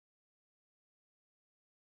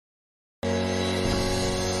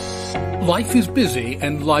Life is busy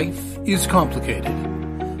and life is complicated.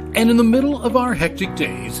 And in the middle of our hectic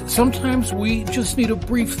days, sometimes we just need a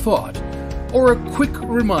brief thought, or a quick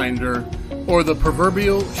reminder, or the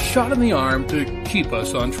proverbial shot in the arm to keep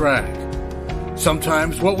us on track.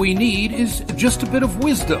 Sometimes what we need is just a bit of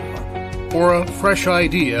wisdom, or a fresh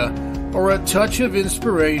idea, or a touch of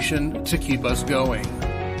inspiration to keep us going.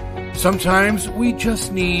 Sometimes we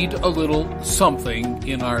just need a little something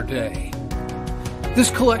in our day. This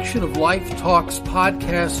collection of Life Talks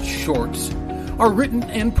podcast shorts are written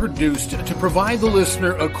and produced to provide the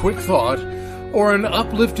listener a quick thought or an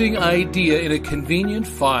uplifting idea in a convenient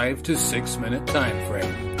 5 to 6 minute time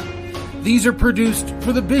frame. These are produced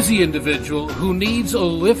for the busy individual who needs a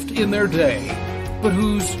lift in their day, but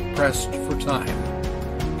who's pressed for time.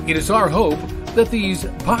 It is our hope that these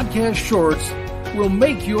podcast shorts will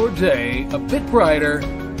make your day a bit brighter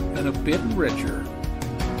and a bit richer.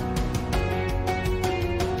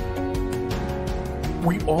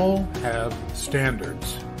 We all have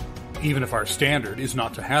standards, even if our standard is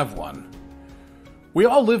not to have one. We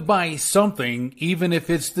all live by something, even if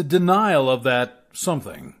it's the denial of that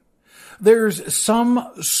something. There's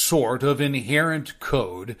some sort of inherent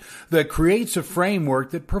code that creates a framework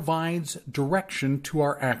that provides direction to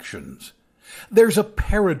our actions. There's a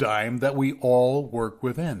paradigm that we all work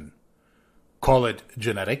within. Call it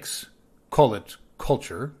genetics, call it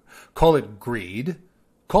culture, call it greed,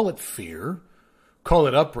 call it fear, call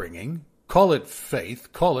it upbringing, call it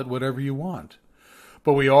faith, call it whatever you want.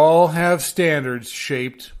 But we all have standards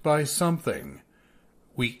shaped by something.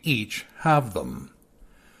 We each have them.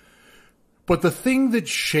 But the thing that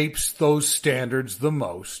shapes those standards the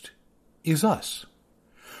most is us.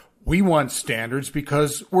 We want standards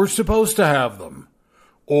because we're supposed to have them,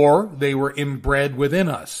 or they were inbred within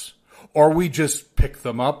us, or we just picked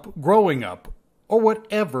them up growing up, or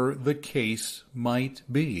whatever the case might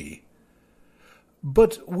be.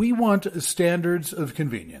 But we want standards of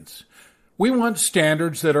convenience. We want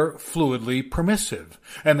standards that are fluidly permissive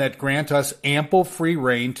and that grant us ample free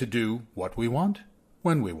rein to do what we want,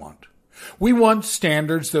 when we want. We want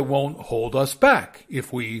standards that won't hold us back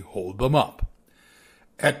if we hold them up.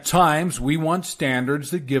 At times, we want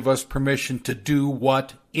standards that give us permission to do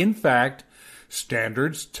what, in fact,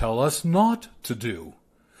 standards tell us not to do.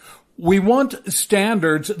 We want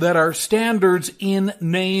standards that are standards in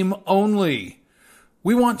name only.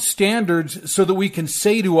 We want standards so that we can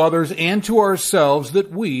say to others and to ourselves that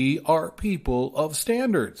we are people of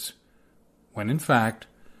standards, when in fact,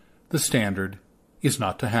 the standard is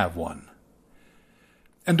not to have one.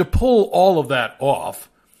 And to pull all of that off,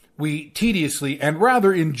 we tediously and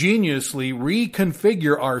rather ingeniously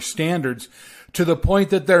reconfigure our standards to the point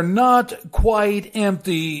that they're not quite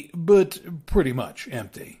empty, but pretty much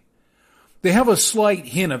empty. They have a slight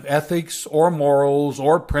hint of ethics or morals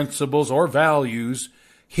or principles or values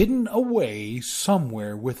hidden away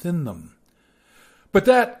somewhere within them. But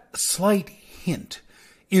that slight hint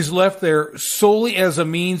is left there solely as a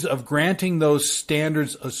means of granting those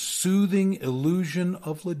standards a soothing illusion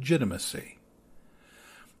of legitimacy.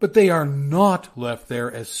 But they are not left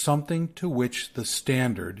there as something to which the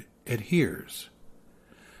standard adheres.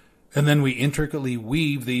 And then we intricately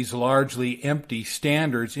weave these largely empty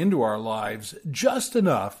standards into our lives just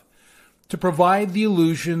enough to provide the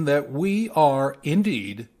illusion that we are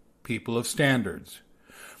indeed people of standards.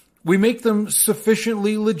 We make them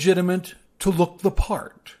sufficiently legitimate to look the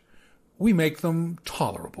part. We make them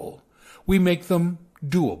tolerable. We make them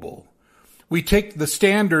doable. We take the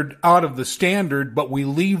standard out of the standard, but we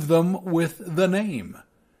leave them with the name.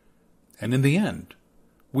 And in the end,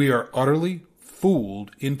 we are utterly fooled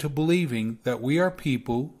into believing that we are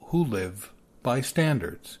people who live by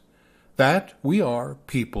standards, that we are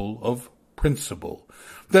people of principle,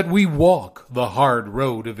 that we walk the hard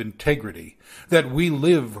road of integrity, that we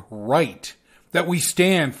live right, that we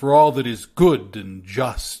stand for all that is good and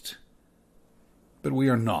just. But we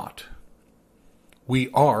are not. We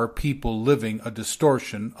are people living a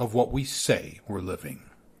distortion of what we say we're living.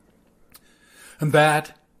 And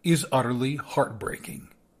that is utterly heartbreaking.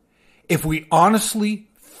 If we honestly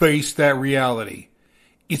face that reality,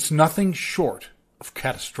 it's nothing short of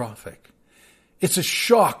catastrophic. It's a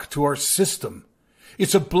shock to our system.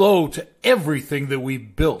 It's a blow to everything that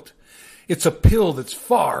we've built. It's a pill that's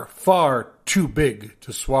far, far too big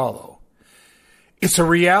to swallow. It's a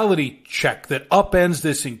reality check that upends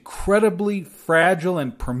this incredibly fragile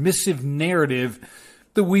and permissive narrative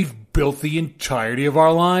that we've built the entirety of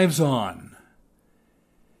our lives on.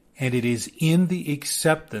 And it is in the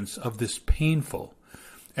acceptance of this painful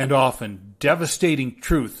and often devastating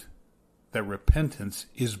truth that repentance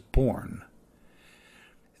is born.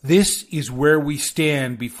 This is where we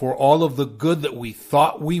stand before all of the good that we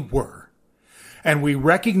thought we were. And we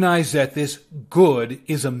recognize that this good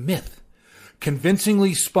is a myth,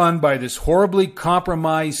 convincingly spun by this horribly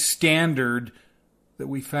compromised standard that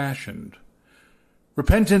we fashioned.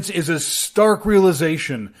 Repentance is a stark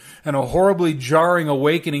realization and a horribly jarring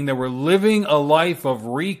awakening that we're living a life of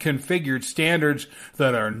reconfigured standards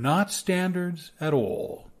that are not standards at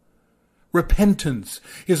all. Repentance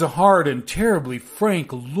is a hard and terribly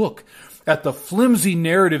frank look at the flimsy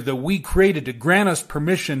narrative that we created to grant us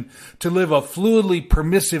permission to live a fluidly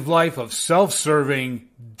permissive life of self-serving,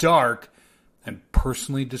 dark, and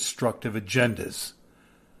personally destructive agendas.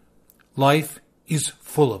 Life is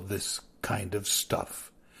full of this kind of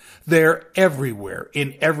stuff. They're everywhere,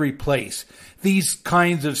 in every place. These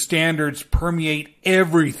kinds of standards permeate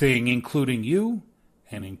everything, including you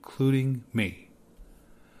and including me.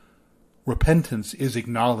 Repentance is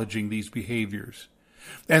acknowledging these behaviors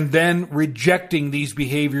and then rejecting these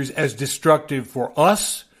behaviors as destructive for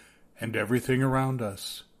us and everything around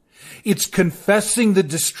us. It's confessing the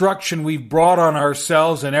destruction we've brought on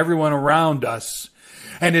ourselves and everyone around us.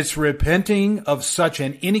 And it's repenting of such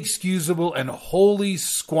an inexcusable and wholly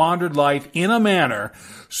squandered life in a manner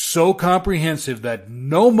so comprehensive that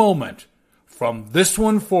no moment from this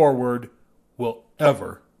one forward will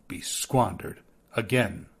ever be squandered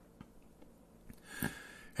again.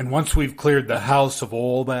 And once we've cleared the house of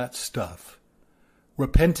all that stuff,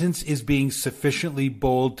 repentance is being sufficiently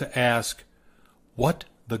bold to ask what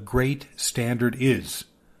the great standard is,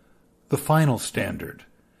 the final standard.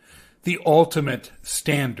 The ultimate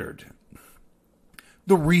standard.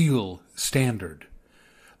 The real standard.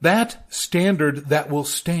 That standard that will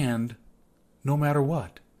stand no matter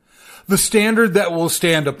what. The standard that will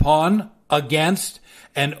stand upon, against,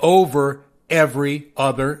 and over every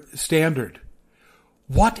other standard.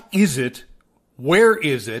 What is it? Where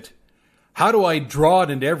is it? How do I draw it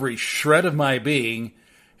into every shred of my being?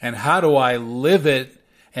 And how do I live it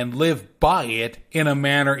and live by it in a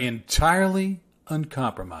manner entirely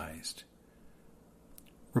uncompromised?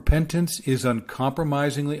 Repentance is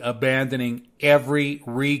uncompromisingly abandoning every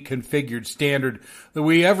reconfigured standard that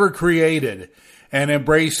we ever created and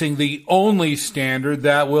embracing the only standard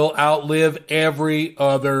that will outlive every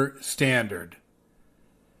other standard.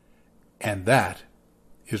 And that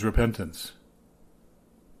is repentance.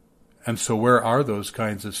 And so where are those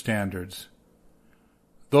kinds of standards?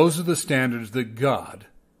 Those are the standards that God,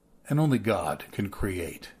 and only God, can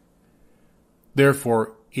create.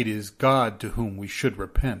 Therefore, it is God to whom we should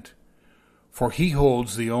repent, for he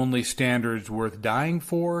holds the only standards worth dying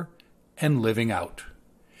for and living out.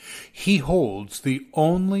 He holds the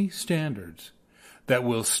only standards that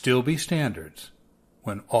will still be standards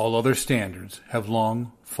when all other standards have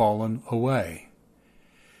long fallen away.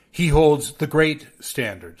 He holds the great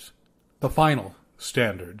standards, the final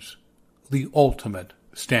standards, the ultimate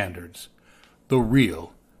standards, the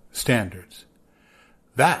real standards.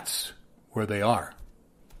 That's where they are.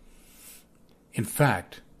 In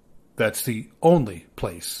fact, that's the only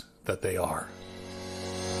place that they are.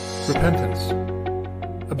 Repentance.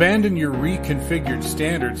 Abandon your reconfigured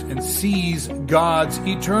standards and seize God's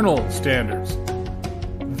eternal standards.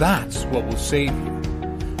 That's what will save you.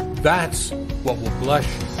 That's what will bless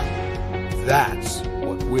you. That's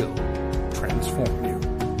what will transform you.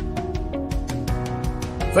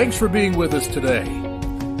 Thanks for being with us today.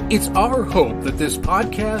 It's our hope that this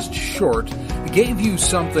podcast short gave you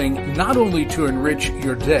something not only to enrich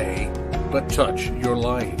your day, but touch your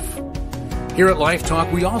life. Here at Life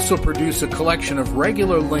Talk, we also produce a collection of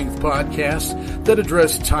regular length podcasts that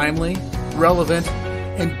address timely, relevant,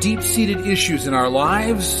 and deep-seated issues in our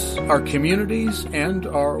lives, our communities, and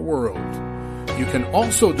our world. You can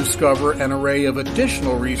also discover an array of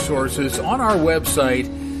additional resources on our website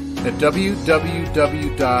at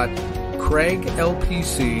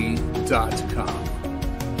www.craiglpc.com.